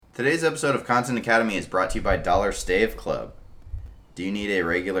Today's episode of Content Academy is brought to you by Dollar Stave Club. Do you need a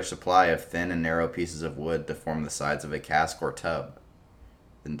regular supply of thin and narrow pieces of wood to form the sides of a cask or tub?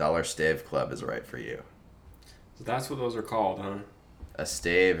 Then Dollar Stave Club is right for you. So that's what those are called, huh? A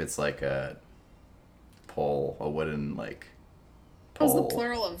stave, it's like a pole, a wooden, pole. What's the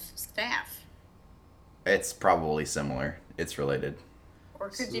plural of staff? It's probably similar. It's related. Or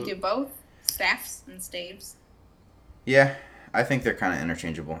could you do both? Staffs and staves? Yeah, I think they're kind of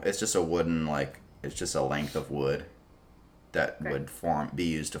interchangeable. It's just a wooden, it's just a length of wood that would be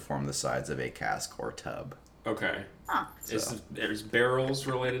used to form the sides of a cask or tub. Okay. Huh. Is barrels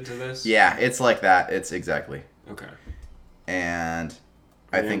related to this? Yeah, it's like that. It's exactly. Okay. And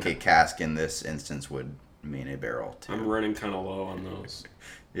I think a cask in this instance would mean a barrel, too. I'm running kind of low on those.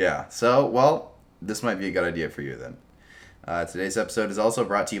 Yeah, so, well, this might be a good idea for you then. Today's episode is also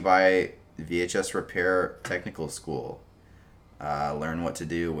brought to you by VHS Repair Technical School. Learn what to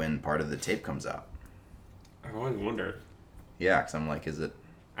do when part of the tape comes out. I've always wondered. Yeah, because I'm like, is it...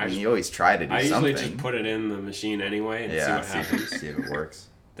 I mean, you always try to do something. I usually just put it in the machine anyway and see what happens. See if it works.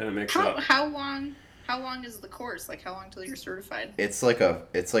 Then it makes up. How long is the course? How long till you're certified? It's like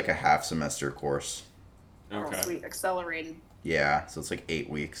a half semester course. Okay. Oh, sweet. Accelerated. Yeah, so it's 8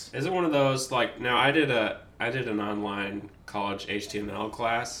 weeks. Is it one of those now I did an online college HTML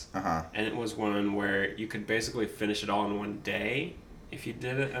class. Uh-huh. And it was one where you could basically finish it all in one day if you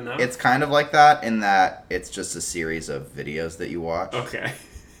did it enough. It's kind of like that in that it's just a series of videos that you watch. Okay.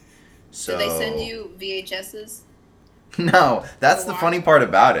 So Do they send you VHSs? No, that's the funny part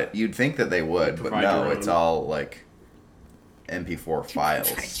about it. You'd think that they would, but Provide no, your it's own. all MP4 files.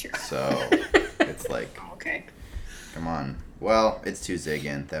 So it's Oh, okay. come on. Well, it's Tuesday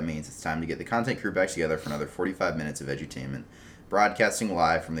again. That means it's time to get the content crew back together for another 45 minutes of edutainment. Broadcasting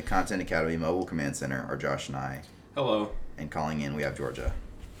live from the Content Academy Mobile Command Center are Josh and I. Hello. And calling in, we have Georgia.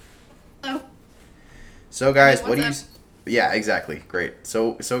 Oh. So, guys, Hey, what do you... what's Yeah, exactly. Great.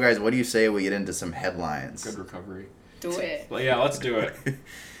 So, guys, what do you say we get into some headlines? Good recovery. Do it. Well, yeah, let's do it.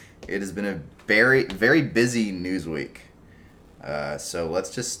 It has been a very, very busy news week. So let's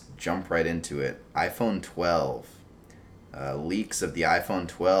just jump right into it. iPhone 12. Leaks of the iPhone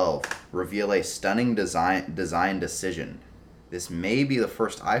 12 reveal a stunning design decision. This may be the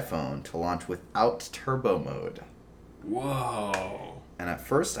first iPhone to launch without turbo mode. Whoa. And at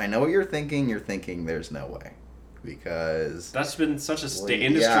first, I know what you're thinking. You're thinking there's no way. Because... That's been such a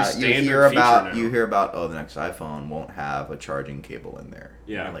industry you standard hear about, feature now. You hear about, the next iPhone won't have a charging cable in there.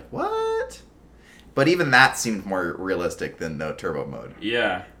 Yeah. You're like, what? But even that seemed more realistic than no turbo mode.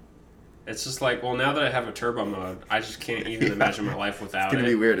 Yeah. It's just now that I have a turbo mode, I just can't even imagine my life without It's going it.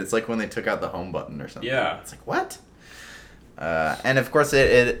 to be weird. It's like when they took out the home button or something. Yeah. It's like, what? And of course,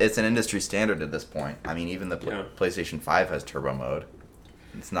 it's an industry standard at this point. I mean, even the PlayStation 5 has turbo mode.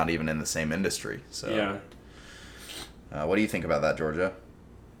 It's not even in the same industry. So. Yeah. What do you think about that, Georgia?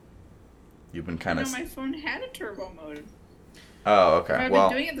 You've been kind of... my phone had a turbo mode. Oh, okay. Have I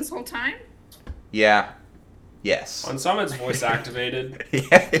been doing it this whole time? Yeah. Yes. On some, it's voice activated.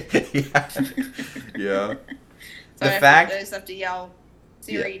 Yeah. So I just have to yell,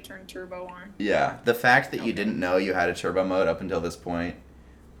 Siri, turn turbo on. Yeah. The fact that you didn't know you had a turbo mode up until this point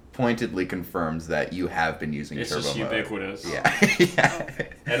pointedly confirms that you have been using turbo mode. It's just ubiquitous. Yeah. Yeah.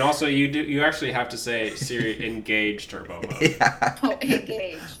 And also, you actually have to say, Siri, engage turbo mode. Yeah. Oh,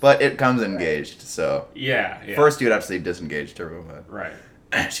 engage. But it comes engaged, so... Yeah. First, you would have to say disengage turbo mode. Right.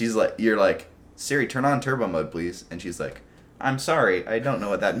 You're like, Siri, turn on turbo mode, please. And she's like, I'm sorry, I don't know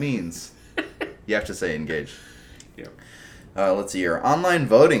what that means. You have to say engage. Yep. Let's see here. Online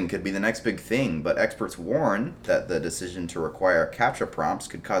voting could be the next big thing, but experts warn that the decision to require CAPTCHA prompts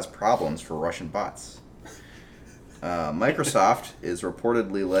could cause problems for Russian bots. Microsoft is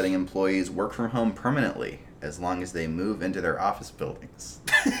reportedly letting employees work from home permanently as long as they move into their office buildings.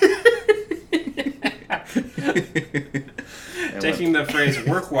 Taking the phrase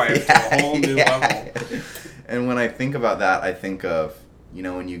work wife to a whole new level. And when I think about that, I think of,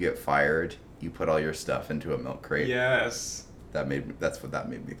 when you get fired, you put all your stuff into a milk crate. Yes. That's what that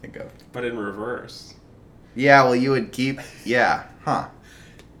made me think of. But in reverse. Yeah, well, you would keep... Yeah, huh.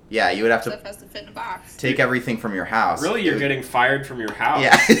 Yeah, you would have Stuff has to fit in a box. take everything from your house. Really, you're getting fired from your house.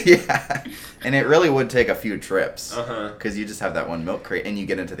 Yeah, yeah. And it really would take a few trips. Uh-huh. Because you just have that one milk crate and you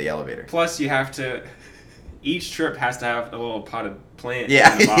get into the elevator. Plus, you have to... Each trip has to have a little potted plant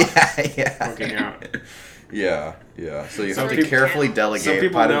Yeah, in the box yeah. poking out. Yeah, yeah. So you So have to people- carefully delegate. So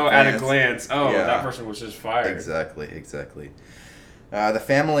people potted know at a plants. glance, Yeah. that person was just fired. Exactly. The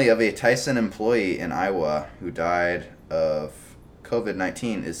family of a Tyson employee in Iowa who died of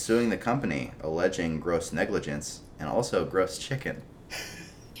COVID-19 is suing the company, alleging gross negligence and also gross chicken.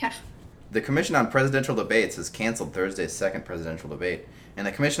 Yeah. The Commission on Presidential Debates has canceled Thursday's second presidential debate. And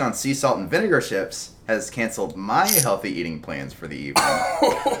the Commission on Sea Salt and Vinegar Ships has canceled my healthy eating plans for the evening.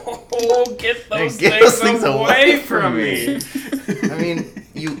 Oh, get those things away from me. I mean,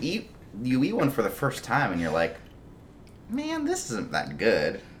 you eat one for the first time and you're like, man, this isn't that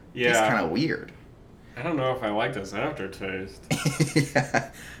good. Yeah. It's kind of weird. I don't know if I like this aftertaste.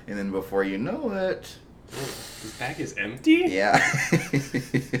 Yeah. And then before you know it... This bag is empty? Yeah.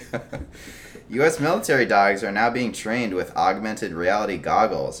 U.S. military dogs are now being trained with augmented reality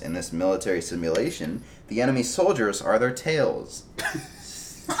goggles. In this military simulation, the enemy soldiers are their tails.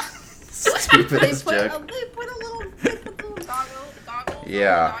 Stupidest joke. They put little goggles.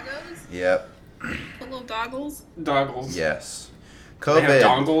 Yeah. Doggos? Yep. Put little doggles. Doggles. Yes. They COVID. have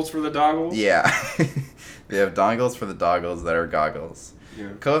dongles for the doggles? Yeah. They have dongles for the doggles that are goggles.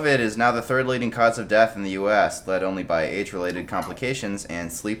 Yeah. COVID is now the third leading cause of death in the U.S., led only by age-related complications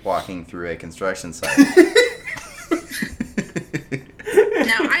and sleepwalking through a construction site.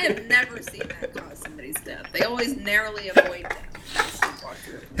 Now, I have never seen that cause somebody's death. They always narrowly avoid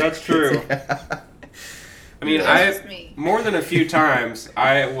death. That's true. Yeah. I mean, more than a few times,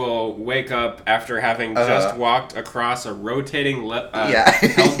 I will wake up after having just walked across a rotating held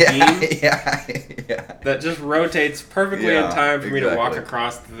beam that just rotates perfectly in time for me to walk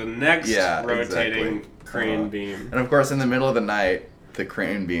across the next rotating crane beam. And of course, in the middle of the night, the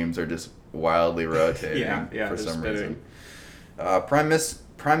crane beams are just wildly rotating for some reason.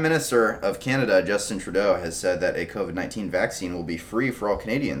 Prime Minister of Canada, Justin Trudeau, has said that a COVID-19 vaccine will be free for all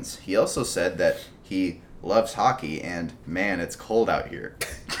Canadians. He also said that he loves hockey, and man, it's cold out here.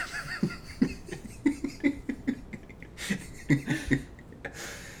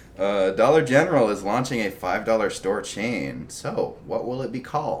 Dollar General is launching a $5 store chain. So, what will it be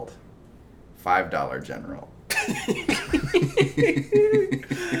called? $5 General.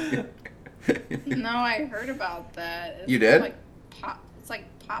 No, I heard about that. You did? It's like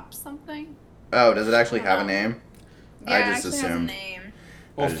Pop something. Oh, does it actually have a name? Yeah, I just it assumed. Has a name.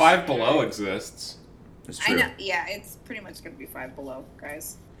 Well, Five Below exists. It's true. I know. Yeah, it's pretty much gonna be Five Below,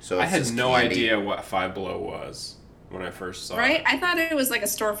 guys. So I had no idea what Five Below was when I first saw it. Right? I thought it was like a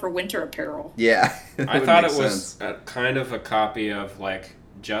store for winter apparel. Yeah. I thought it was kind of a copy of like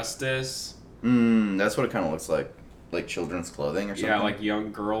Justice. That's what it kind of looks like. Like children's clothing or something? Yeah, like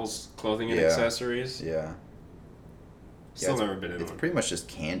young girls' clothing and accessories. Yeah. Still never been in one. It's pretty much just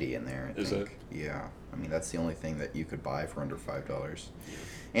candy in there, I think. Is it? Yeah. I mean, that's the only thing that you could buy for under $5. Yeah.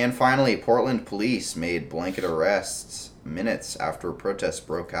 And finally, Portland police made blanket arrests minutes after protests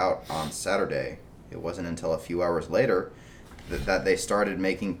broke out on Saturday. It wasn't until a few hours later that they started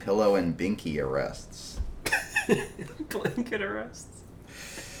making pillow and binky arrests. Blanket arrests?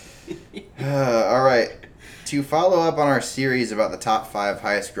 All right. To follow up on our series about the top 5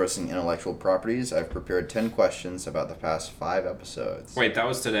 highest grossing intellectual properties, I've prepared 10 questions about the past 5 episodes. Wait, that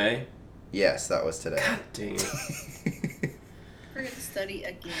was today? Yes, that was today. God dang it. Forget to study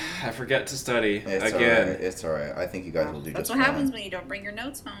again. I forget to study again. All right. It's alright. I think you guys will do That's just what fine. happens when you don't bring your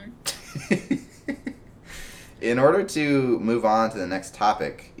notes home. In order to move on to the next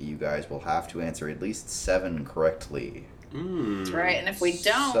topic, you guys will have to answer at least 7 correctly. That's right, and if we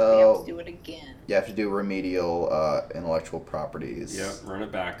don't, we have to do it again. You have to do remedial intellectual properties. Yep, run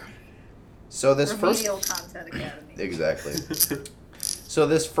it back. So this Remedial Content Academy. Exactly. So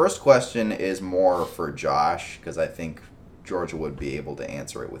this first question is more for Josh, because I think Georgia would be able to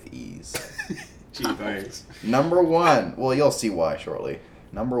answer it with ease. Gee, thanks. Number 1. Well, you'll see why shortly.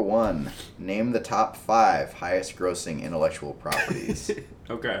 Number 1. Name the top 5 highest grossing intellectual properties.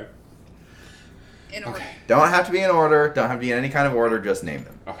 Okay. In order. Don't have to be in order. Don't have to be in any kind of order. Just name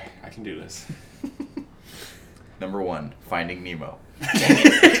them. Okay, I can do this. Number 1. Finding Nemo.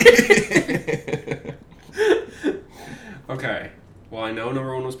 Okay. Well, I know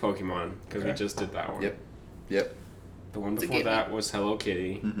number 1 was Pokemon, because we just did that one. Yep. The one before that was Hello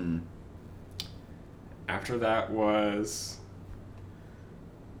Kitty. Mm-hmm. After that was...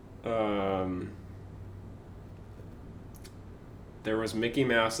 there was Mickey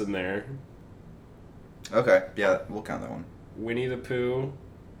Mouse in there. Okay. Yeah, we'll count that one. Winnie the Pooh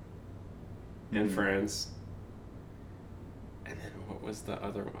and Friends. And then what was the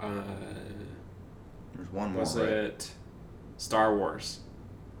other one? There's one more, Was right? it Star Wars?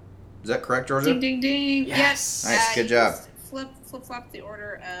 Is that correct, Georgia? Ding, ding, ding. Yes. Nice, good you job. just Flip-flop the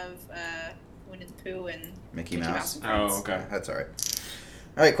order of Winnie the Pooh and Mickey Mouse. and Friends. Oh, okay. That's all right.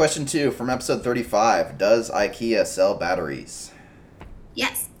 All right, question 2 from episode 35. Does IKEA sell batteries?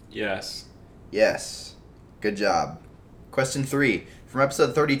 Yes. Yes. Yes. Good job. Question 3. From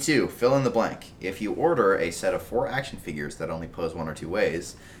episode 32, fill in the blank. If you order a set of 4 action figures that only pose 1 or 2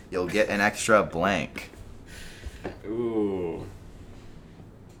 ways, you'll get an extra blank. Ooh.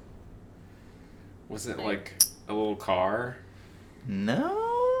 Was it like a little car?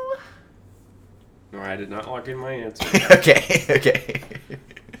 No. No, I did not lock in my answer. Okay.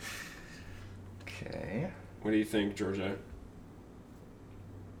 Okay. What do you think, Georgia?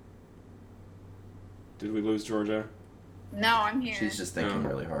 Did we lose Georgia? No, I'm here. She's just thinking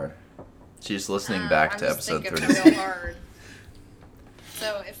really hard. She's listening back to episode 32. Real hard.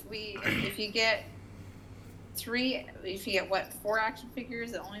 So if you get 4 action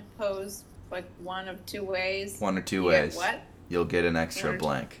figures that only pose like 1 of 2 ways? 1 or 2 ways. What? You'll get an extra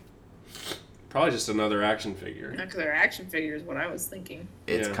blank. Probably just another action figure. No, because they're action figures, what I was thinking.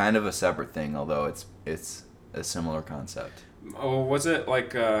 It's kind of a separate thing, although it's a similar concept. Oh, was it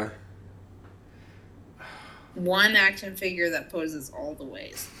like 1 action figure that poses all the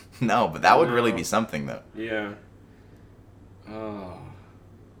ways? No, but that would really be something, though. Yeah. Oh.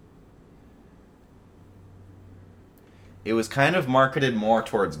 It was kind of marketed more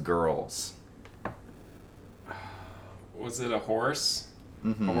towards girls. Was it a horse?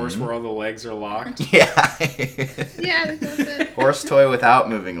 Mm-hmm. A horse where all the legs are locked? Yeah. Yeah, that's it. Horse toy without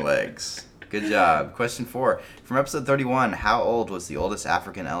moving legs. Good job. Question 4. From episode 31, how old was the oldest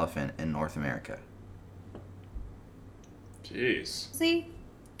African elephant in North America? Jeez. Is he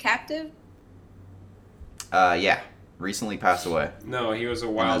captive? Yeah. Recently passed away. No, he was a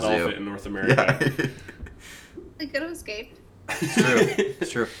wild elephant in North America. Yeah. He could have escaped.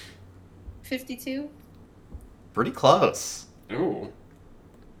 It's true. 52? Pretty close. Ooh.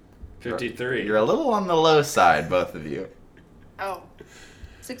 53. You're a little on the low side, both of you. Oh.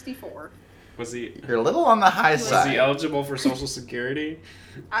 64. Was he... You're a little on the high side. Was he eligible for Social Security?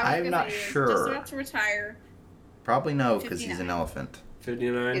 I'm not sure. Just about to retire. Probably no, because he's an elephant.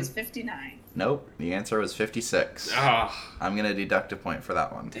 59? He's 59. Nope. The answer was 56. Ah. I'm going to deduct a point for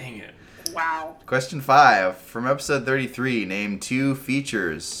that one. Dang it. Wow. Question 5. From episode 33, name 2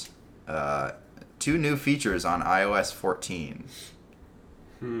 features. 2 new features on iOS 14.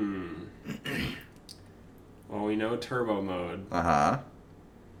 Well, we know turbo mode. Uh-huh.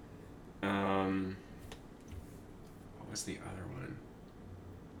 What was the other one?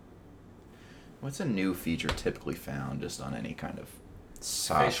 What's a new feature typically found just on any kind of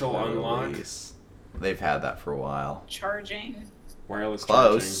software Facial unlock? release? They've had that for a while. Charging. Wireless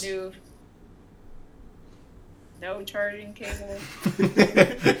Close. charging. No charging cable.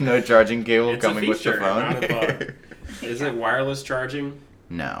 No charging cable It's coming a with the feature, phone? not a bug. Is it wireless charging?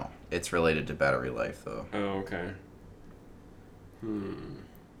 No. It's related to battery life, though. Oh, okay.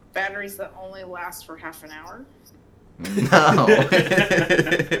 Batteries that only last for half an hour. No.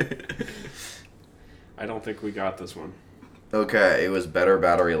 I don't think we got this one. Okay, it was better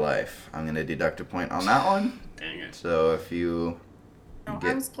battery life. I'm going to deduct a point on that one. Dang it. So if you I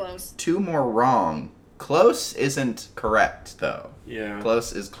get was close. 2 more wrong. Close isn't correct, though. Yeah.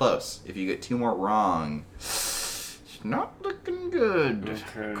 Close is close. If you get 2 more wrong, it's not looking good.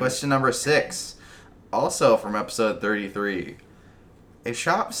 Okay. Question number 6. Also from episode 33. A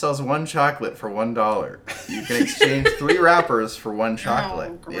shop sells 1 chocolate for $1. You can exchange 3 wrappers for 1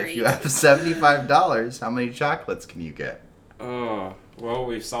 chocolate. Oh, If great. you have $75, how many chocolates can you get? Oh, well,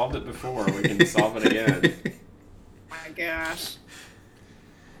 we've solved it before. We can solve it again. My gosh.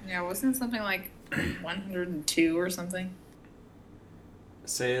 Yeah, wasn't it something like 102 or something?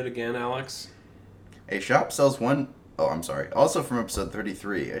 Say it again, Alex. A shop sells 1... Oh, I'm sorry. Also from episode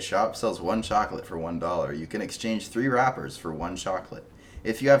 33, a shop sells 1 chocolate for $1. You can exchange 3 wrappers for 1 chocolate.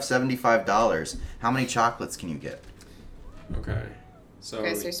 If you have $75, how many chocolates can you get? Okay. So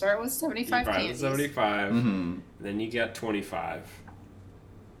Okay, so you start with you 75 buy the candies. 75, Mm-hmm. then you get 25.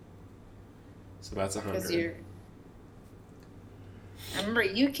 So that's 100. I remember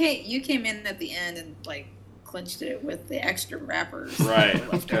you came in at the end and like clinched it with the extra wrappers. Right,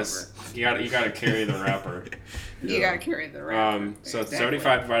 left over. because you got to carry the wrapper. You gotta carry the wrapper. So it's Exactly.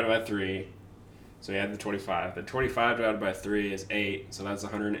 75 divided by 3. So you add the 25. The 25 divided by 3 is 8, so that's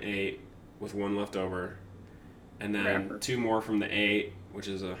 108 with 1 left over. And then Wrapper. 2 more from the 8, which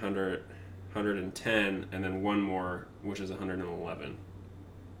is 110, and then 1 more, which is 111.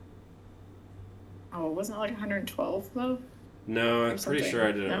 Oh, wasn't it like 112 though? No, I'm Or pretty something? sure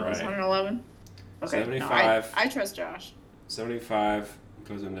I did No, it it was right. 111. Okay, 75. No, I trust Josh. 75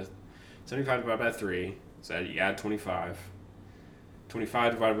 goes into 75 divided by 3, so you add 25.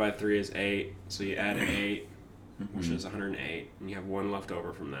 25 divided by 3 is 8, so you add 8, which is 108, and you have 1 left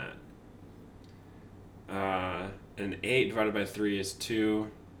over from that. And 8 divided by 3 is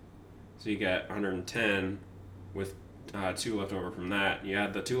 2, so you get 110 with 2 left over from that. You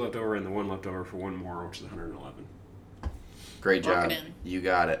add the 2 left over and the 1 left over for 1 more, which is 111. Great job. You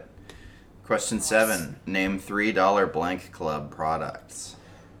got it. Question 7. Name $3 blank club products.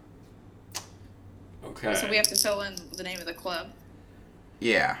 Okay. So we have to fill in the name of the club.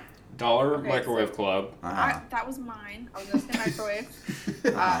 Yeah. Dollar Microwave Club. That was mine. I was going to say microwave.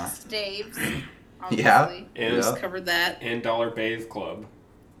 Staves. Obviously. Yeah. And just covered that. And Dollar Bathe Club.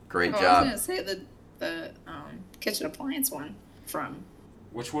 Great job. I was going to say the kitchen appliance one from.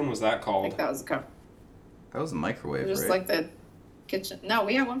 Which one was that called? I think that was the cover. That was a microwave, just right? like the kitchen. No,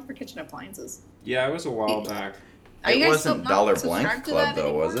 we had one for kitchen appliances. Yeah, it was a while back. It wasn't Dollar Blank Club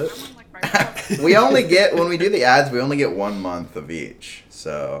though, was it? Like we only get, when we do the ads, we only get 1 month of each.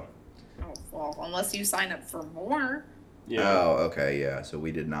 So. Oh, well, unless you sign up for more. Yeah. Oh, okay, yeah. So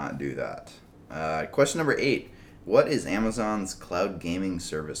we did not do that. Question number 8. What is Amazon's cloud gaming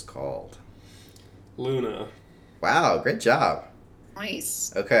service called? Luna. Wow, great job.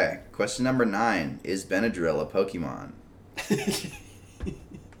 Nice. Okay, question number 9. Is Benadryl a Pokemon?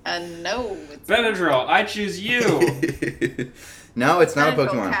 No. It's Benadryl, I choose you. No, it's not a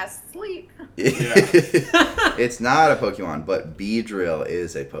Pokemon. Cast sleep. It's not a Pokemon, but Beedrill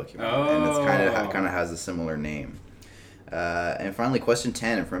is a Pokemon, and it's kind of has a similar name. And finally, question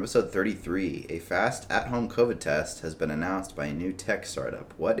 10 from episode 33. A fast at-home COVID test has been announced by a new tech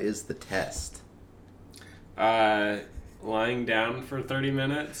startup. What is the test? Lying down for 30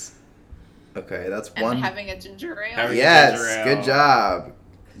 minutes. Okay, that's and one. Having a ginger ale. Yes, good job.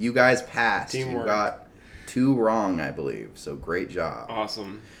 You guys passed. Teamwork. You got 2 wrong, I believe. So great job.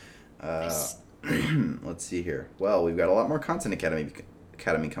 Awesome. Nice. Let's see here. Well, we've got a lot more Content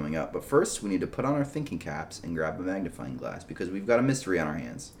Academy coming up, but first we need to put on our thinking caps and grab a magnifying glass because we've got a mystery on our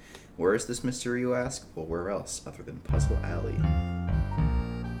hands. Where is this mystery, you ask? Well, where else other than Puzzle Alley?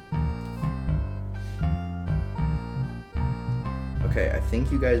 Okay, I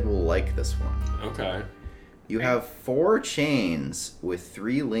think you guys will like this one. Okay. You have 4 chains with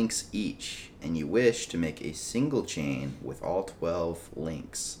 3 links each, and you wish to make a single chain with all 12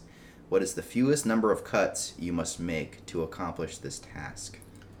 links. What is the fewest number of cuts you must make to accomplish this task?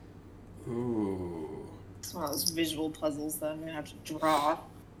 Ooh. It's one of those visual puzzles that I'm going to have to draw.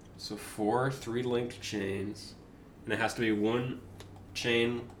 So 4 3-linked chains. And it has to be 1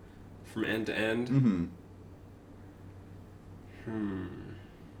 chain from end to end? Mm-hmm.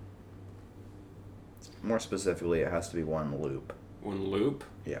 More specifically, it has to be 1 loop. 1 loop?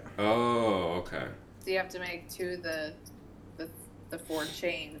 Yeah. Oh, okay. So you have to make 2 the 4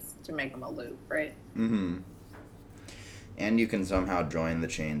 chains to make them a loop, right? Mm-hmm. And you can somehow join the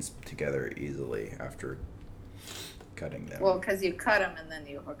chains together easily after cutting them. Well, because you cut them and then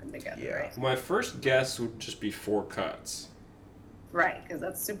you hook them together, Yeah. right? My first guess would just be 4 cuts. Right, because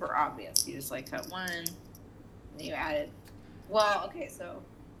that's super obvious. You just cut 1, and you add it. Well, okay, so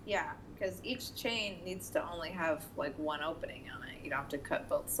yeah, because each chain needs to only have 1 opening on it. You don't have to cut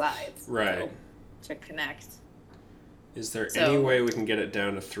both sides. Right. To connect. Is there any way we can get it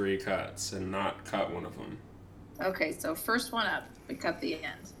down to 3 cuts and not cut one of them? Okay, so first one up, we cut the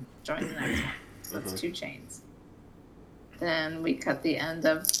end. Join the next one. So that's 2 chains. Then we cut the end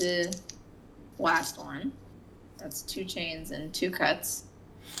of the last one. That's 2 chains and 2 cuts.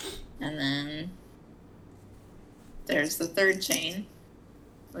 And then there's the 3rd chain.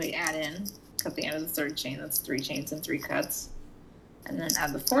 We add in, cut the end of the 3rd chain. That's 3 chains and 3 cuts. And then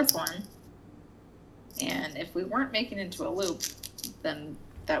add the 4th one. And if we weren't making it into a loop, then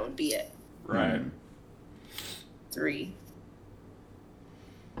that would be it. Right. 3.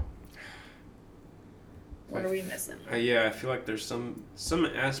 What are we missing? Yeah, I feel like there's some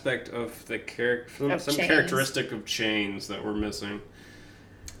aspect of the some chains. characteristic of chains that we're missing.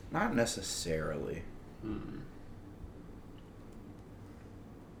 Not necessarily.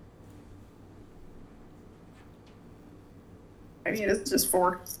 I mean, it's just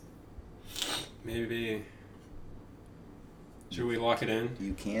 4. Maybe. Should we lock it in?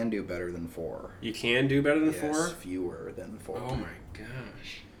 You can do better than 4. You can do better than 4? Yes, fewer than 4. Oh my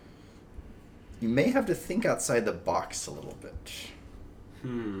gosh. You may have to think outside the box a little bit.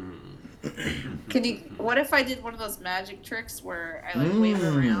 Can you? What if I did one of those magic tricks where I wave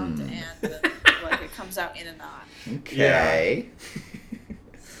it around and it comes out in a knot? Okay.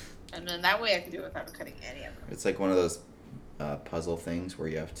 Yeah. And then that way I can do it without cutting any of them. It's like one of those puzzle things where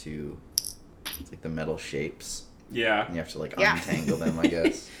you have to. It's like the metal shapes. Yeah. And you have to untangle them, I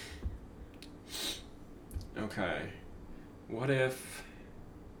guess. Okay. What if...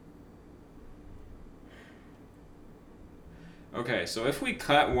 Okay, so if we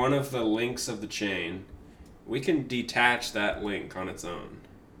cut one of the links of the chain, we can detach that link on its own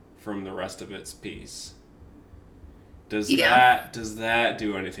from the rest of its piece. Does that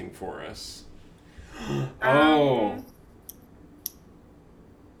do anything for us? Oh.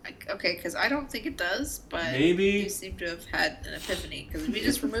 Okay, because I don't think it does, but maybe you seem to have had an epiphany. Because if we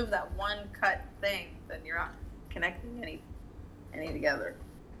just remove that one cut thing, then you're not connecting any together.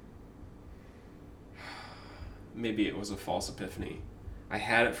 Maybe it was a false epiphany. I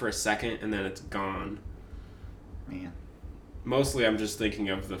had it for a second and then it's gone. Man. Mostly I'm just thinking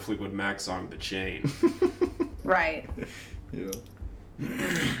of the Fleetwood Mac song, The Chain. Right. Yeah.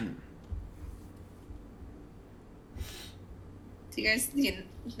 Do you guys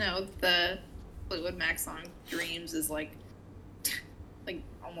know the Fleetwood Mac song Dreams is like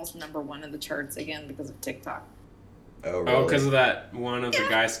almost #1 in the charts again because of TikTok? Oh, really? Oh, because of that one of the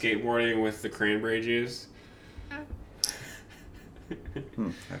guy skateboarding with the cranberry juice? I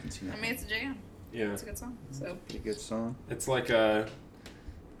haven't seen that. I mean, it's a jam. Yeah. It's a good song. So. Pretty good song. It's like a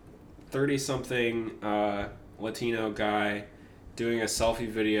 30-something Latino guy doing a selfie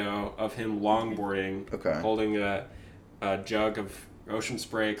video of him longboarding, holding a jug of ocean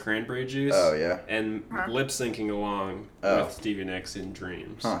spray cranberry juice. Oh, yeah. And lip syncing along with Stevie Nicks in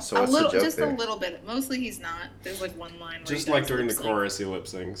Dreams. Huh, so what's the joke just there? a little bit. Mostly he's not. There's like one line where just like during the chorus he lip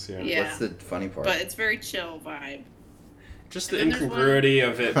syncs, yeah. What's the funny part? But it's very chill vibe. Just the incongruity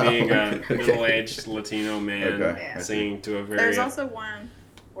of it being a middle-aged Latino man singing to a very... There's also one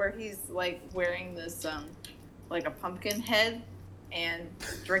where he's like wearing this like a pumpkin head and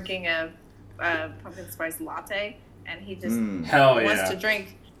drinking a pumpkin spice latte, and he just wants to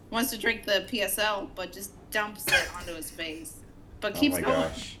drink the PSL, but just dumps it onto his face, but keeps going.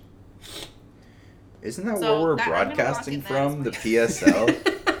 Gosh. Isn't that where we're broadcasting from? The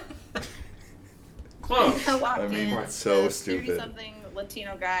PSL? Close. I mean, it's so stupid. 30-something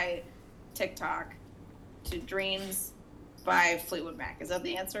Latino guy TikTok to Dreams by Fleetwood Mac. Is that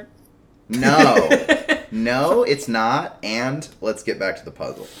the answer? No. No, it's not. And let's get back to the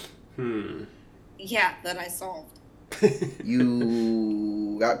puzzle. Yeah, that I solved.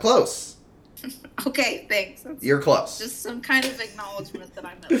 You got close. Okay, thanks. You're close. Just some kind of acknowledgement that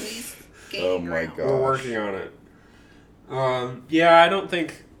I'm at least gaining ground. God. We're working on it. Yeah, I don't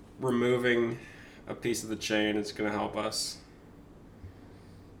think removing a piece of the chain is going to help us.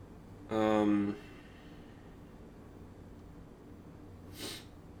 And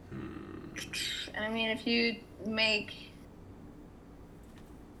I mean, if you make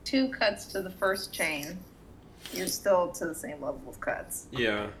 2 cuts to the first chain, you're still to the same level of cuts.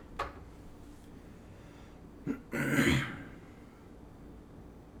 Yeah.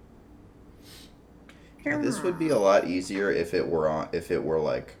 This would be a lot easier if it were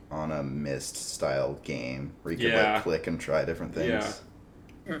like on a Myst style game where you could like click and try different things.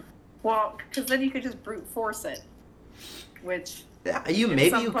 Yeah. Well, because then you could just brute force it, which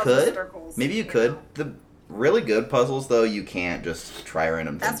maybe you could. Maybe you could. The really good puzzles though, you can't just try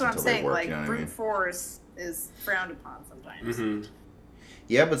random things until they work. Like, you know what brute I mean? force is frowned upon sometimes. Mm-hmm.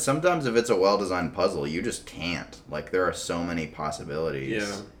 Yeah, but sometimes if it's a well-designed puzzle, you just can't. Like, there are so many possibilities.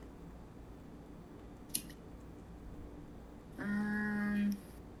 Yeah.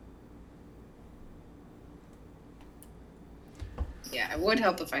 Yeah, it would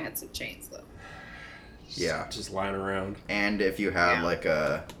help if I had some chains, though. Just lying around. And if you have, like,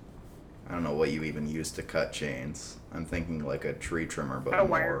 I don't know what you even use to cut chains. I'm thinking, like, a tree trimmer, but a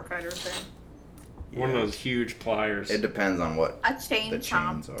wire cutter thing. One of those huge pliers. It depends on what the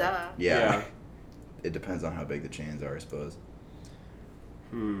chains are. Duh. Yeah. It depends on how big the chains are, I suppose.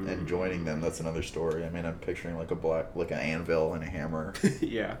 And joining them, that's another story. I mean, I'm picturing, like, an anvil and a hammer.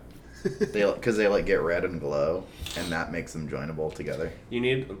 Yeah. Because they like get red and glow, and that makes them joinable together. You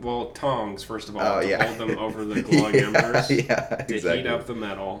need tongs first of all to hold them over the glowing embers to heat up the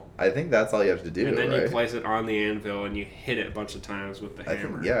metal. I think that's all you have to do. And then you place it on the anvil and you hit it a bunch of times with the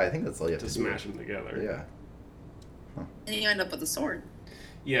hammer. I think that's all you have to do. Smash them together. Yeah. Huh. And you end up with a sword.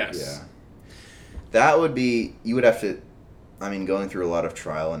 Yes. Yeah. That would be. You would have to. I mean, going through a lot of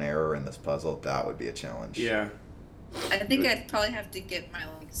trial and error in this puzzle, that would be a challenge. Yeah. I think I'd probably have to get my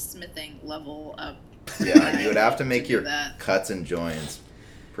smithing level up. Yeah, you would have to make your cuts and joins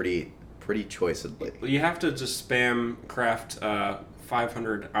pretty choiceably. You have to just spam craft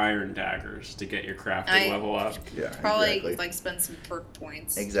 500 iron daggers to get your crafting level up. Yeah, probably like spend some perk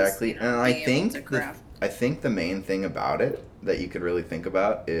points. Exactly, and I think the main thing about it that you could really think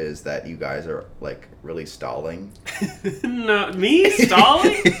about is that you guys are like really stalling. No, me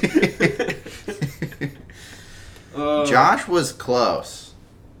stalling? Josh was close.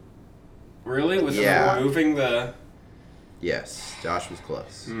 Really? With removing the... Yes, Josh was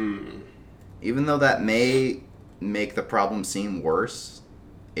close. Even though that may make the problem seem worse,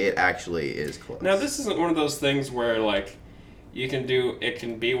 It actually is close. Now, this isn't one of those things where, like, it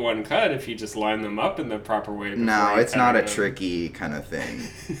can be one cut if you just line them up in the proper way. No, it's not a tricky kind of thing.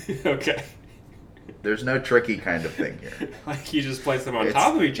 Okay. There's no tricky kind of thing here. Like, you just place them on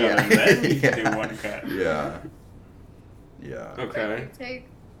top of each other, and then you can do one cut. Yeah. Yeah. Okay.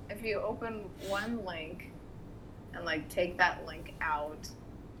 If you open one link and, like, take that link out,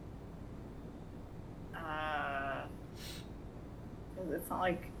 it's not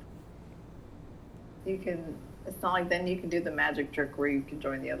like then you can do the magic trick where you can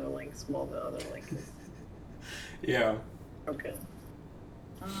join the other links while the other link is. Yeah. Okay.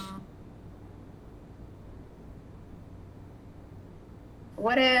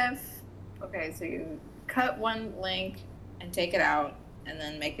 What if? Okay, so you cut one link and take it out, and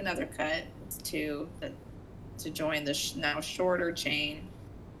then make another cut to join the now shorter chain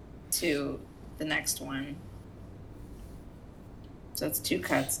to the next one. So it's 2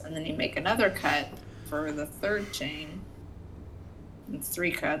 cuts, and then you make another cut for the third chain. It's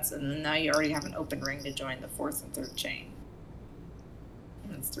 3 cuts, and then now you already have an open ring to join the fourth and third chain.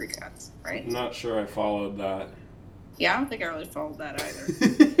 And it's 3 cuts, right? I'm not sure I followed that. Yeah, I don't think I really followed that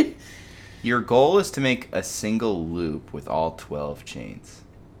either. Your goal is to make a single loop with all 12 chains.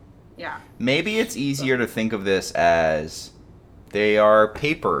 Yeah. Maybe it's easier to think of this as they are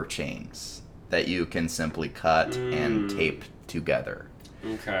paper chains that you can simply cut and tape together.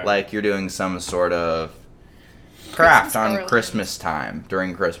 Okay. Like you're doing some sort of craft on Christmas time.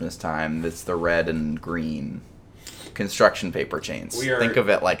 During Christmas time, it's the red and green construction paper chains. Think of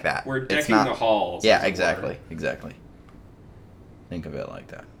it like that. We're decking the halls. Yeah, exactly. Think of it like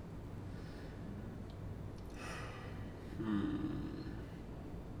that.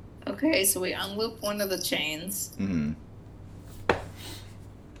 Okay, so we unloop one of the chains. Mm-hmm.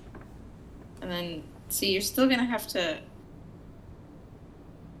 And then, see, you're still going to have to...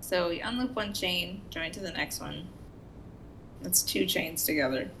 So we unloop one chain, join to the next one. That's 2 chains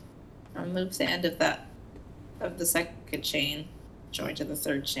together. Unloop the end of the second chain, join to the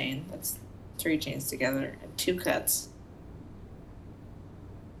third chain. That's 3 chains together and 2 cuts.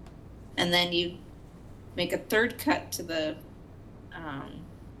 And then you make a third cut to the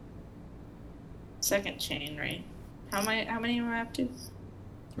second chain, right? How many am I up to?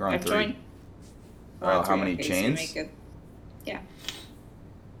 You're on 3. How many chains? So yeah.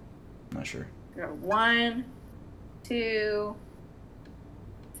 Not sure. Go 1, 2,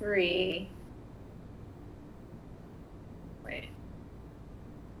 3. Wait.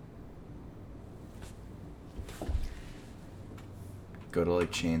 Go to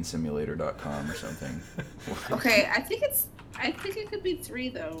like chainsimulator.com or something. Okay, I think it could be 3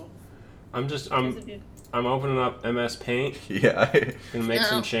 though. I'm opening up MS Paint. Yeah. Gonna make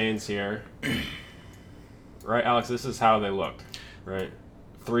some chains here. Right, Alex, this is how they looked. Right?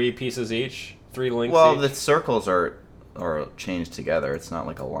 3 pieces each, 3 links well, each. the circles are changed together. It's not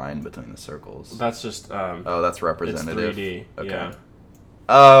like a line between the circles. That's just that's representative. It's 3D. Okay. Yeah.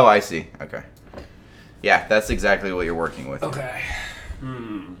 Oh, I see. Okay. Yeah, that's exactly what you're working with. Okay.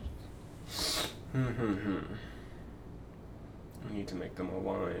 I need to make them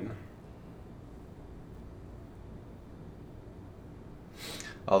align.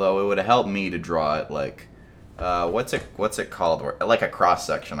 Although it would help me to draw it like, what's it called? Like a cross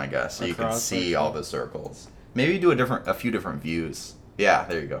section, I guess, so you can see all the circles. Maybe do a few different views. Yeah,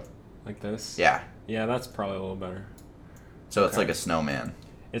 there you go. Like this? Yeah. Yeah, that's probably a little better. So it's like a snowman.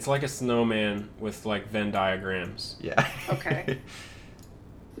 It's like a snowman with like Venn diagrams. Yeah. Okay.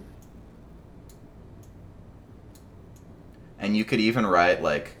 And you could even write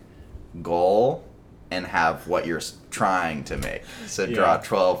like goal and have what you're trying to make. So draw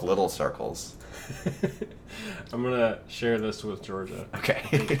 12 little circles. I'm gonna share this with Georgia. Okay.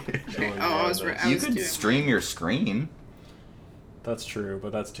 You could stream your screen. That's true,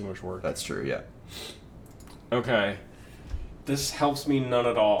 but that's too much work. That's true, yeah. Okay. This helps me none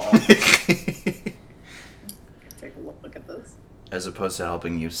at all. Take a look at this. As opposed to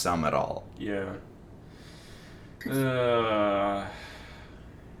helping you some at all. Yeah.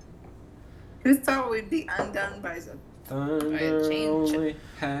 Who thought we'd be undone by the Thunder only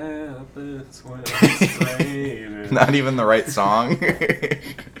happens when it's raining. Not even the right song.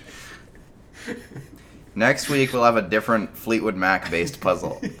 Next week we'll have a different Fleetwood Mac based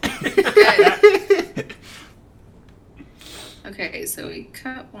puzzle. Okay, so we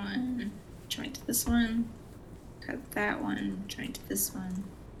cut one, join to this one, cut that one, join to this one.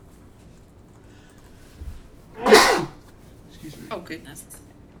 Excuse me. Oh, goodness.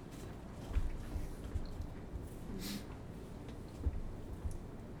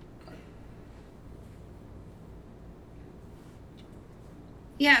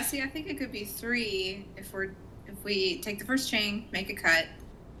 Yeah, see, I think it could be 3 if we take the first chain, make a cut,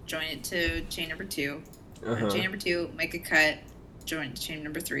 join it to chain number 2. Uh-huh. Chain number 2, make a cut, join it to chain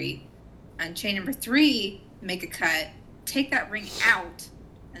number 3. On chain number 3, make a cut, take that ring out,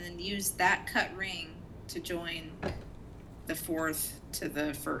 and then use that cut ring to join the 4th to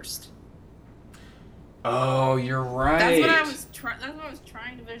the 1st. Oh, you're right. That's what I was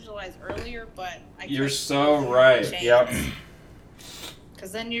trying to visualize earlier, but you're so right. Yep.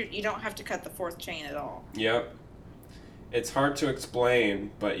 Because then you don't have to cut the 4th chain at all. Yep. It's hard to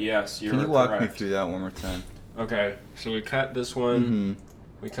explain, but yes, you're correct. Can you walk me through that one more time? Okay, so we cut this one,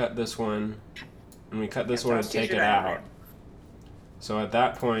 we cut this one, and we cut this one and take it out. So at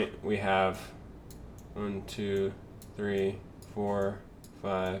that point, we have 1, 2, 3, 4,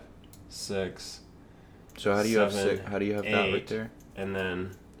 5, 6. So how do you 7, have 6, how do you have 8, that right there? And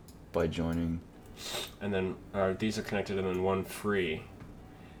then by joining. And then these are connected, and then one free.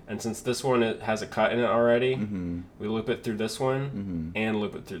 And since this one has a cut in it already, we loop it through this one and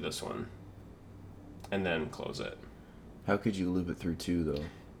loop it through this one, and then close it. How could you loop it through 2 though?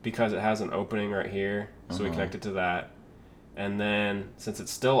 Because it has an opening right here, so we connect it to that. And then, since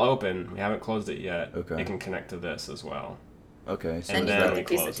it's still open, we haven't closed it yet, it can connect to this as well. Okay, so and then we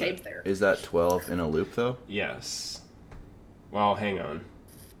close it. There. Is that 12 in a loop, though? Yes. Well, hang on.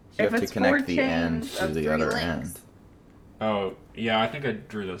 You have to connect the end to the other end. Oh, yeah, I think I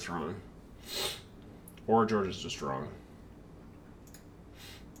drew this wrong. Or George is just wrong.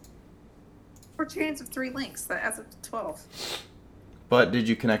 4 chains of 3 links, that adds up to 12. But did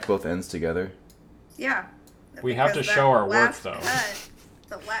you connect both ends together? Yeah. We have to show our work, though.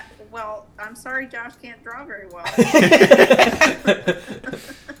 Well, I'm sorry Josh can't draw very well.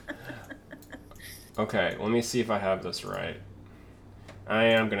 Okay, let me see if I have this right. I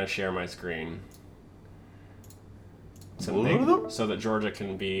am going to share my screen. So that Georgia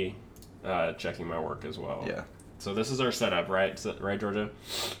can be checking my work as well. Yeah. So this is our setup, right? Right, Georgia?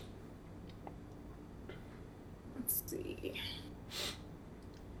 Let's see.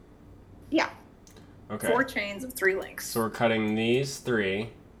 Yeah. Okay. 4 chains of 3 links. So we're cutting these 3.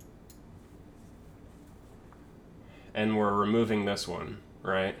 And we're removing this one,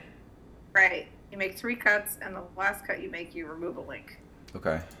 right? Right. You make 3 cuts, and the last cut you make, you remove a link.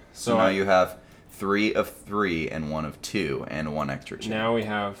 Okay. So now you have 3 of 3 and 1 of 2 and 1 extra chain. Now we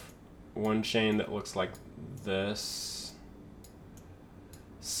have 1 chain that looks like this.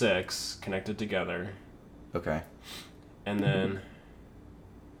 6 connected together. Okay. And then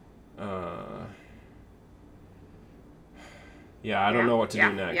yeah, I don't know what to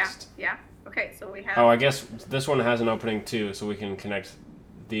do next. Yeah. Okay, so we have... Oh, I guess this one has an opening too, so we can connect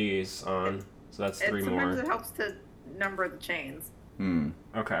these on. So that's 3 more. Sometimes it helps to number the chains.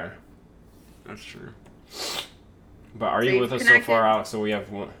 Okay. That's true. But are you with us so far, Alex? So we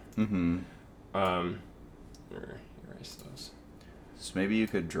have one. Erase those. So maybe you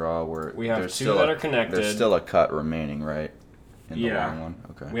could draw where we have 2 that are connected. There's still a cut remaining, right? In the long one.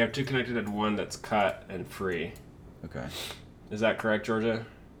 Okay. We have 2 connected and 1 that's cut and free. Okay. Is that correct, Georgia?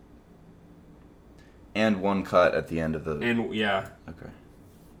 And 1 cut at the end of the... And, yeah. Okay.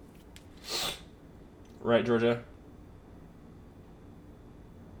 Right, Georgia?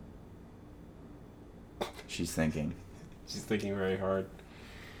 She's thinking. She's thinking very hard.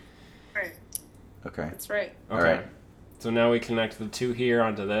 Right. Okay. That's right. Okay. All right. So now we connect the 2 here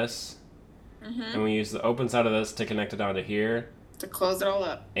onto this. And we use the open side of this to connect it onto here. To close it all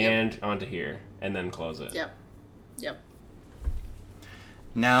up. And onto here. And then close it. Yep.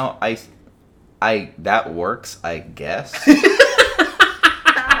 Now, I that works, I guess. The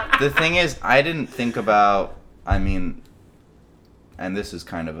thing is, I didn't think about, and this is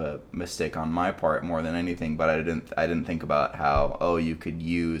kind of a mistake on my part more than anything, but I didn't think about how, you could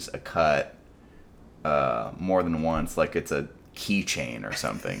use a cut more than once, like it's a keychain or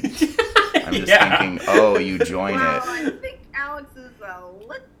something. I'm just thinking, you join it. I think Alex is a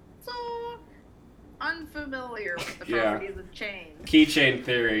little unfamiliar with the properties of chains. Keychain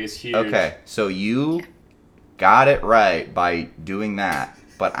theory is huge. Okay, so you got it right by doing that,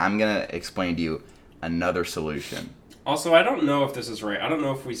 but I'm going to explain to you another solution. Also, I don't know if this is right. I don't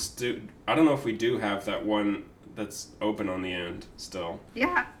know if we do have that one that's open on the end still.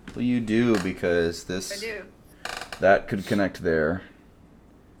 Yeah. Well, you do, because this... I do. That could connect there.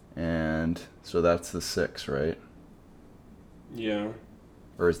 And so that's the 6, right? Yeah.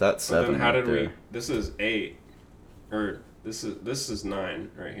 Or is that 7? But then how did we... This is 8. Or this is 9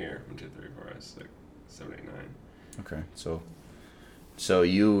 right here. 1, 2, 3, 4, 5, 6, 7, 8, 9. Okay, so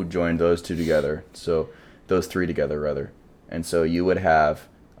you joined those 2 together. So those 3 together, rather. And so you would have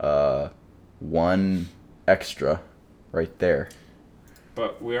 1 extra right there.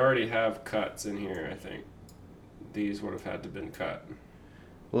 But we already have cuts in here, I think. These would have had to been cut.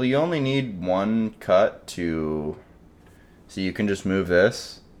 Well, you only need one cut to... So you can just move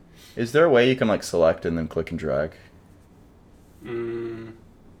this. Is there a way you can, like, select and then click and drag?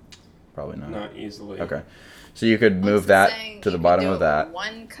 Probably not. Not easily. Okay. So you could move that to the bottom of that.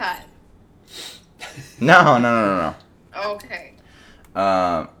 One cut. No. Okay.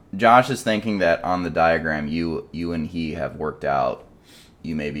 Josh is thinking that on the diagram you and he have worked out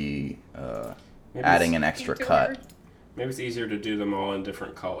you may be adding an extra cut. Maybe it's easier to do them all in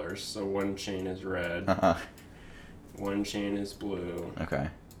different colors. So one chain is red. One chain is blue. Okay.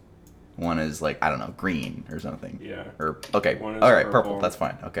 One is like, I don't know, green or something. Yeah. Or okay. One is all right, purple. That's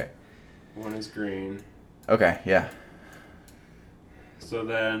fine. Okay. One is green. Okay, yeah. So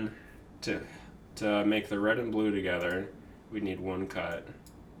then to make the red and blue together, we need one cut.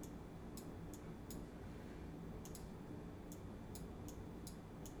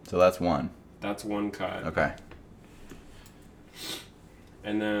 So that's one. That's one cut. Okay.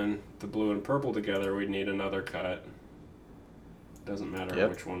 And then the blue and purple together, we'd need another cut. Doesn't matter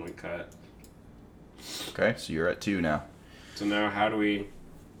which one we cut. Okay, so you're at 2 now. So now how do we...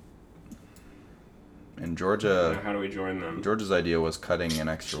 And Georgia... Now how do we join them? Georgia's idea was cutting an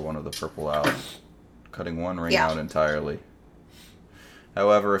extra one of the purple out. Cutting one ring out entirely.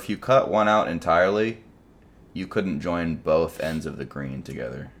 However, if you cut one out entirely, you couldn't join both ends of the green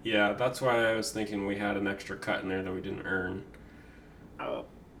together. Yeah, that's why I was thinking we had an extra cut in there that we didn't earn. Oh.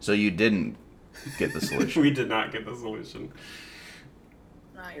 So you didn't get the solution. We did not get the solution.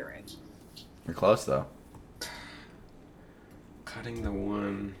 No, you're right. You're close, though. Cutting the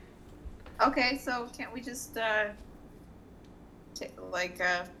one... Okay, so can't we just, do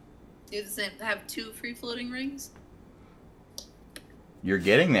the same, have 2 free-floating rings? You're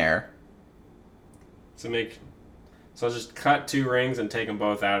getting there. So I'll just cut 2 rings and take them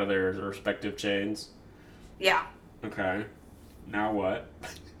both out of their respective chains? Yeah. Okay. Now what?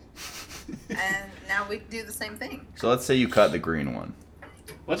 And now we do the same thing. So let's say you cut the green one.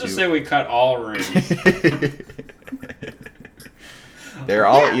 Let's just say we cut all rings. They're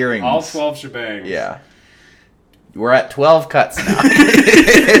all earrings. All 12 shebangs. Yeah. We're at 12 cuts now.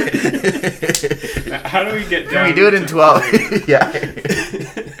 How do we get down? Can we do it in 12? Yeah.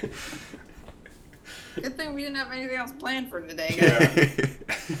 Good thing we didn't have anything else planned for today. Yeah.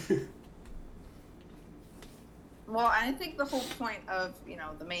 Well, I think the whole point of,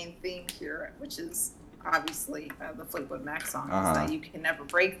 the main theme here, which is obviously the Fleetwood Mac song, is that you can never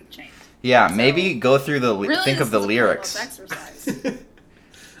break the chain. Yeah, so maybe go through think of the lyrics. Exercise.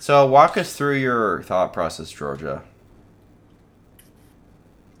 So walk us through your thought process, Georgia.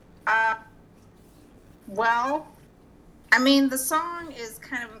 Well, I mean, the song is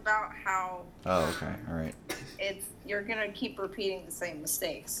kind of about how... Oh, okay. All right. You're going to keep repeating the same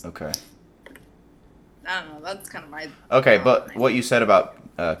mistakes. Okay. I don't know. That's kind of my... Okay, but what you said about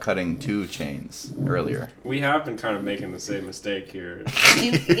cutting 2 chains earlier. We have been kind of making the same mistake here.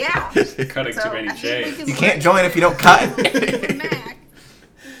 Yeah. Cutting too many chains. You can't join if you don't cut.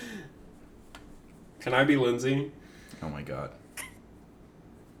 Can I be Lindsay? Oh my god. I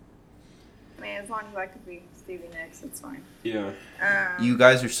mean, as long as I could be Stevie Nicks, it's fine. Yeah. You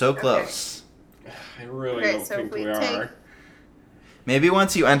guys are so close. Okay. I really don't think we are. Maybe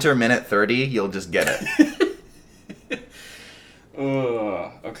once you enter minute 30, you'll just get it.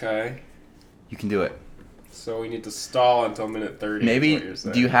 Okay. You can do it. So we need to stall until minute 30. Maybe,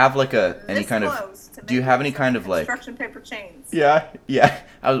 do you have like any kind of construction paper chains? Yeah.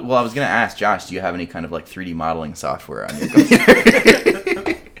 I was going to ask Josh, do you have any kind of like 3D modeling software on your computer?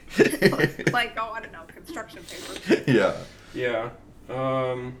 Like, I don't know, construction paper. Yeah. Yeah.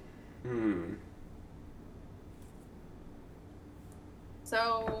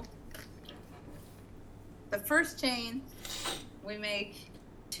 So, the first chain, we make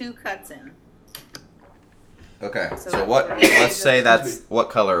 2 cuts in. Okay. So what? Let's say that's what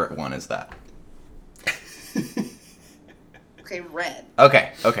color one is that? Okay, red.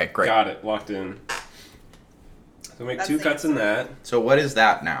 Okay. Great. Got it. Locked in. So make 2 cuts in that. So what is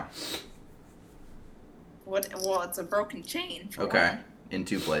that now? Well, it's a broken chain. Okay. One. In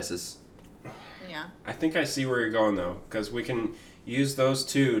 2 places. Yeah. I think I see where you're going though, because we can use those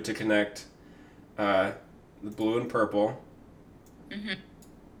 2 to connect the blue and purple. Mm-hmm.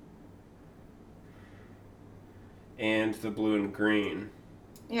 And the blue and green.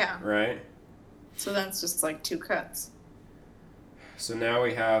 Yeah. Right? So then it's just like 2 cuts. So now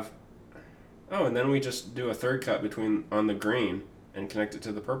we have... Oh, and then we just do a 3rd cut on the green and connect it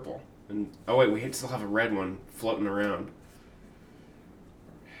to the purple. And oh wait, we still have a red one floating around.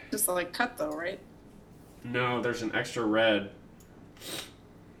 Just like cut though, right? No, there's an extra red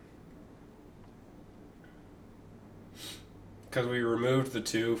Because we removed the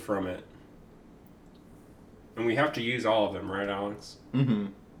 2 from it. And we have to use all of them, right, Alex? Mm-hmm.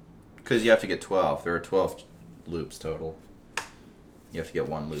 Because you have to get 12. There are 12 loops total. You have to get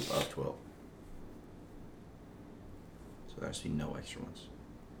 1 loop of 12. So there has to be no extra ones.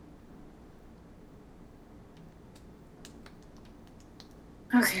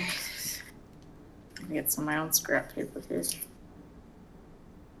 Okay. Let me get some of my own scrap paper here.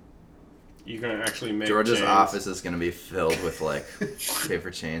 You're going to actually make George's chains. office is going to be filled with, like,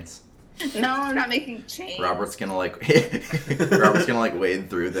 paper chains. No, I'm not making chains. Robert's gonna like wade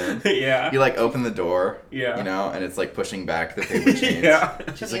through them. Yeah. You like open the door. Yeah. You know, and it's like pushing back the paper chains. Yeah.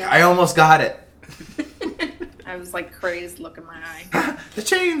 She's like, I almost got it. I was like crazed, look in my eye. The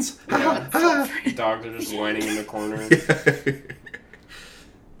chains. Dogs are just whining in the corner. Okay,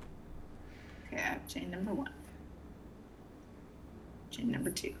 I have chain number 1. Chain number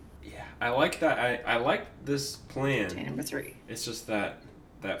 2. Yeah, I like that. I like this plan. Chain number 3. It's just that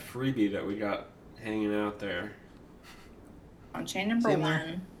freebie that we got hanging out there. On chain number Same 1,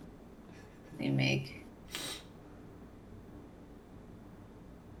 there. we make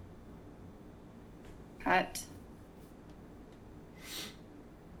cut.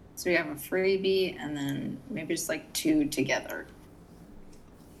 So we have a freebie and then maybe just like 2 together.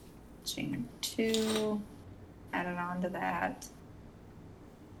 Chain number 2, add it on to that.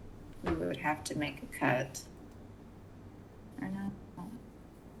 We would have to make a cut. I know.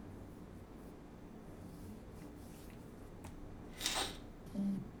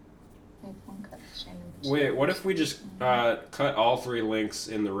 Wait, what if we just cut all 3 links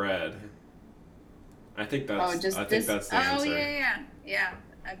in the red? I think that's that's the answer. Yeah.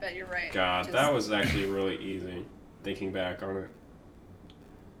 I bet you're right. God, that was actually really easy. Thinking back on it.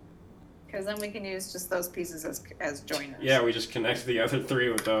 Because then we can use just those pieces as joiners. Yeah, we just connect the other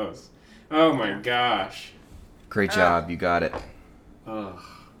 3 with those. Oh my gosh. Great job. You got it. Ugh.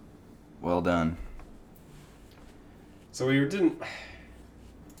 Well done. So we didn't. I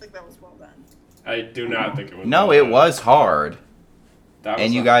think that was well done. I do not think it was. No, well it done. was hard. That was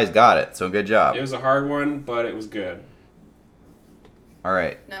And you guys got it, so good job. It was a hard one, but it was good. All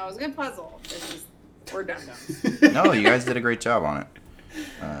right. No, it was a good puzzle. We're done. No, you guys did a great job on it.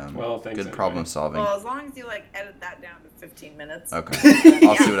 Well, thanks. Good anyway. problem solving. Well, as long as you edit that down to 15 minutes. Okay.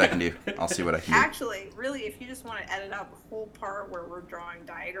 I'll see what I can do. Actually, really, if you just want to edit out the whole part where we're drawing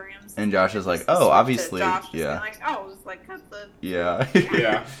diagrams. And Josh is like, just oh, switch to obviously, Josh just yeah. being like, oh, just cut the. Yeah.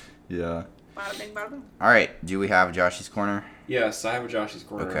 Yeah. Yeah. Bada bing, bada boom. All right. Do we have Joshy's corner? Yes, I have a Joshy's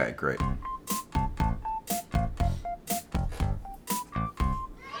corner. Okay, great.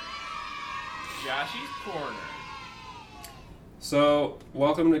 Joshy's corner. So,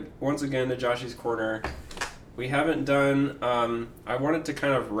 welcome once again to Joshy's corner. We haven't done. I wanted to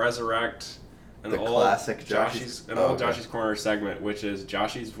kind of resurrect an old classic Joshy's corner segment, which is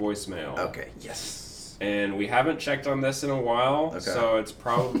Joshy's voicemail. Okay. Yes. And we haven't checked on this in a while, so it's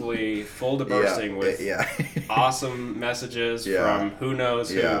probably full to bursting with awesome messages from who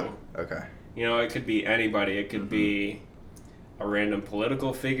knows who. Okay. You know, it could be anybody. It could be a random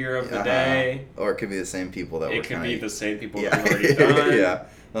political figure of the day. Or it could be the same people that it could be the same people that we've already done.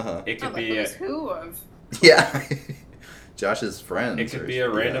 Yeah. It could be who's who of. Yeah. Josh's friends. It could be a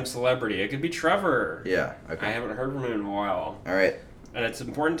random celebrity. It could be Trevor. Yeah. Okay. I haven't heard from him in a while. All right. And it's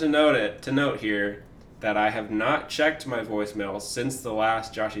important to note here that I have not checked my voicemail since the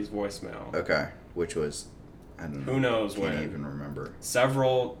last Joshy's voicemail. Okay. Which was, I don't know. Who knows Can't when? even remember.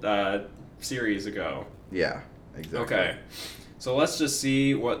 Several series ago. Yeah. Exactly. Okay. So let's just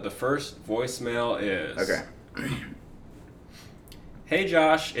see what the first voicemail is. Okay. Hey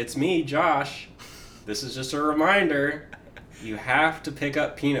Josh, it's me, Josh. This is just a reminder. You have to pick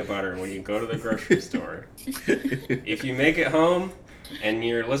up peanut butter when you go to the grocery store. If you make it home and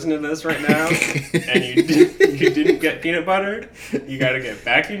you're listening to this right now and you didn't get peanut butter, you got to get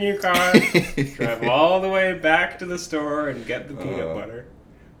back in your car, drive all the way back to the store and get the peanut butter.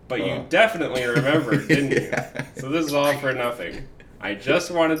 But you definitely remembered, didn't you? Yeah. So this is all for nothing. I just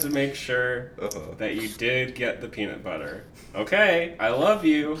wanted to make sure that you did get the peanut butter. Okay, I love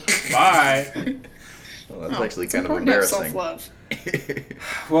you. Bye. Well, that's actually kind of embarrassing. Self-love.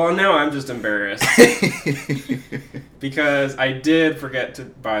 Well, now I'm just embarrassed. Because I did forget to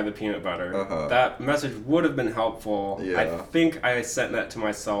buy the peanut butter. That message would have been helpful. Yeah. I think I sent that to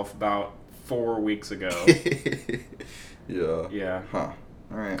myself about 4 weeks ago. Yeah. Yeah. Huh.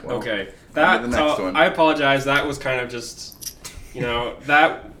 All right. Well, Okay. on to the next one. I apologize. That was kind of just,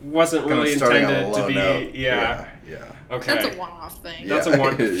 that wasn't Kind of really starting on a intended to low be. note. Yeah. Yeah. Okay. That's a one-off thing. That's a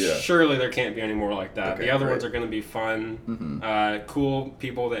one. Surely there can't be any more like that. Okay, the other ones are going to be fun, cool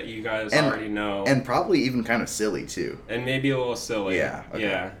people that you guys already know, and probably even kind of silly too, and maybe a little silly. Yeah. Okay.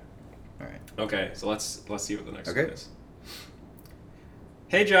 Yeah. All right. Okay, so let's see what the next one is.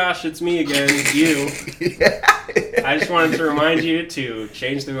 Hey Josh, it's me again, you. I just wanted to remind you to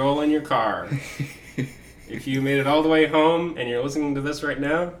change the oil in your car. If you made it all the way home and you're listening to this right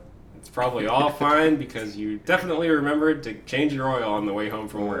now, it's probably all fine because you definitely remembered to change your oil on the way home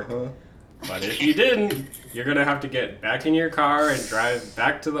from work. But if you didn't, you're going to have to get back in your car and drive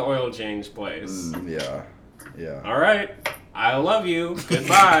back to the oil change place. Yeah. All right. I love you.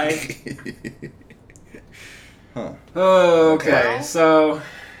 Goodbye. Okay, so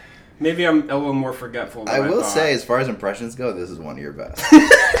maybe I'm a little more forgetful than I will thought. say, as far as impressions go, this is one of your best.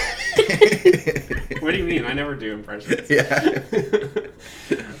 What do you mean? I never do impressions. Yeah.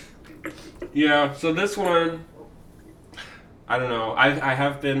 Yeah, so this one, I don't know. I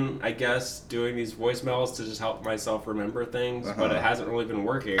have been, I guess, doing these voicemails to just help myself remember things, but it hasn't really been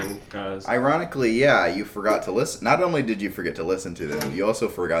working because... Ironically, yeah, you forgot to listen. Not only did you forget to listen to them, you also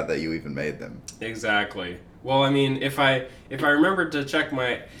forgot that you even made them. Exactly. Well, I mean, if I remembered to check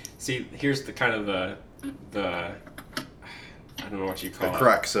my... See, here's the kind of the I don't know what you call it. The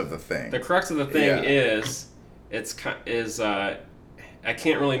crux of the thing. The crux of the thing is I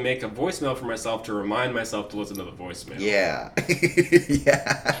can't really make a voicemail for myself to remind myself to listen to the voicemail. Yeah.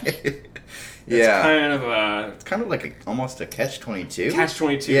 It's kind of like almost a catch-22.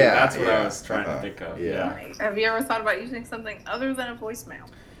 Catch-22. Yeah, that's what I was trying to think of. Yeah. Have you ever thought about using something other than a voicemail?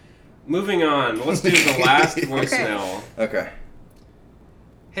 Moving on. Let's do the last voicemail. Okay.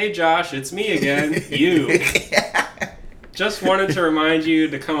 Hey Josh, it's me again. You. Just wanted to remind you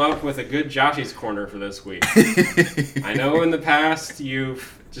to come up with a good Joshy's Corner for this week. I know in the past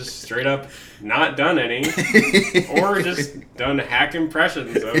you've just straight up not done any, or just done hack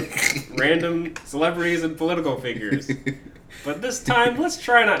impressions of random celebrities and political figures. But this time, let's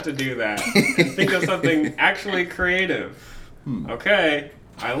try not to do that and think of something actually creative. Okay,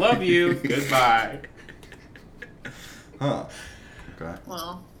 I love you. Goodbye. Huh. Okay.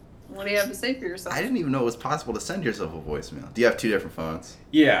 Well, what do you have to say for yourself? I didn't even know it was possible to send yourself a voicemail. Do you have two different phones?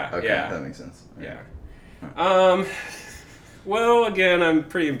 Yeah. Okay, yeah. That makes sense. Yeah. Well, again, I'm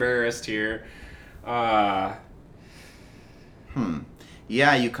pretty embarrassed here. Yeah,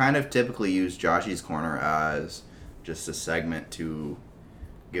 you kind of typically use Joshy's Corner as just a segment to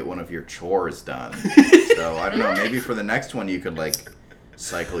get one of your chores done. So, I don't know, maybe for the next one you could, like,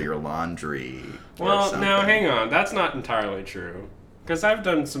 cycle your laundry or something. Now, hang on. That's not entirely true. Because I've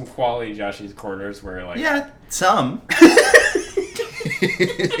done some quality Joshy's Corners where, like... Yeah, some.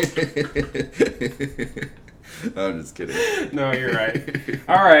 I'm just kidding. No, you're right.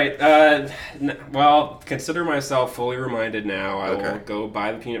 All right. Well, consider myself fully reminded now. I will go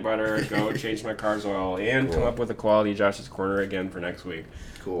buy the peanut butter, go change my car's oil, and come up with a quality Joshy's Corner again for next week.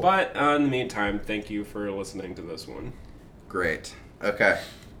 Cool. But in the meantime, thank you for listening to this one. Great. Okay.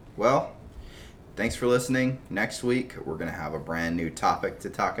 Well, thanks for listening. Next week, we're going to have a brand new topic to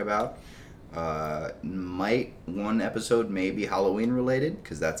talk about. One episode may be Halloween related,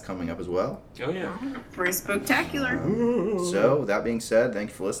 because that's coming up as well. Oh, yeah. Pretty spectacular. So, with that being said,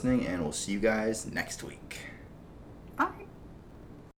 thanks for listening, and we'll see you guys next week.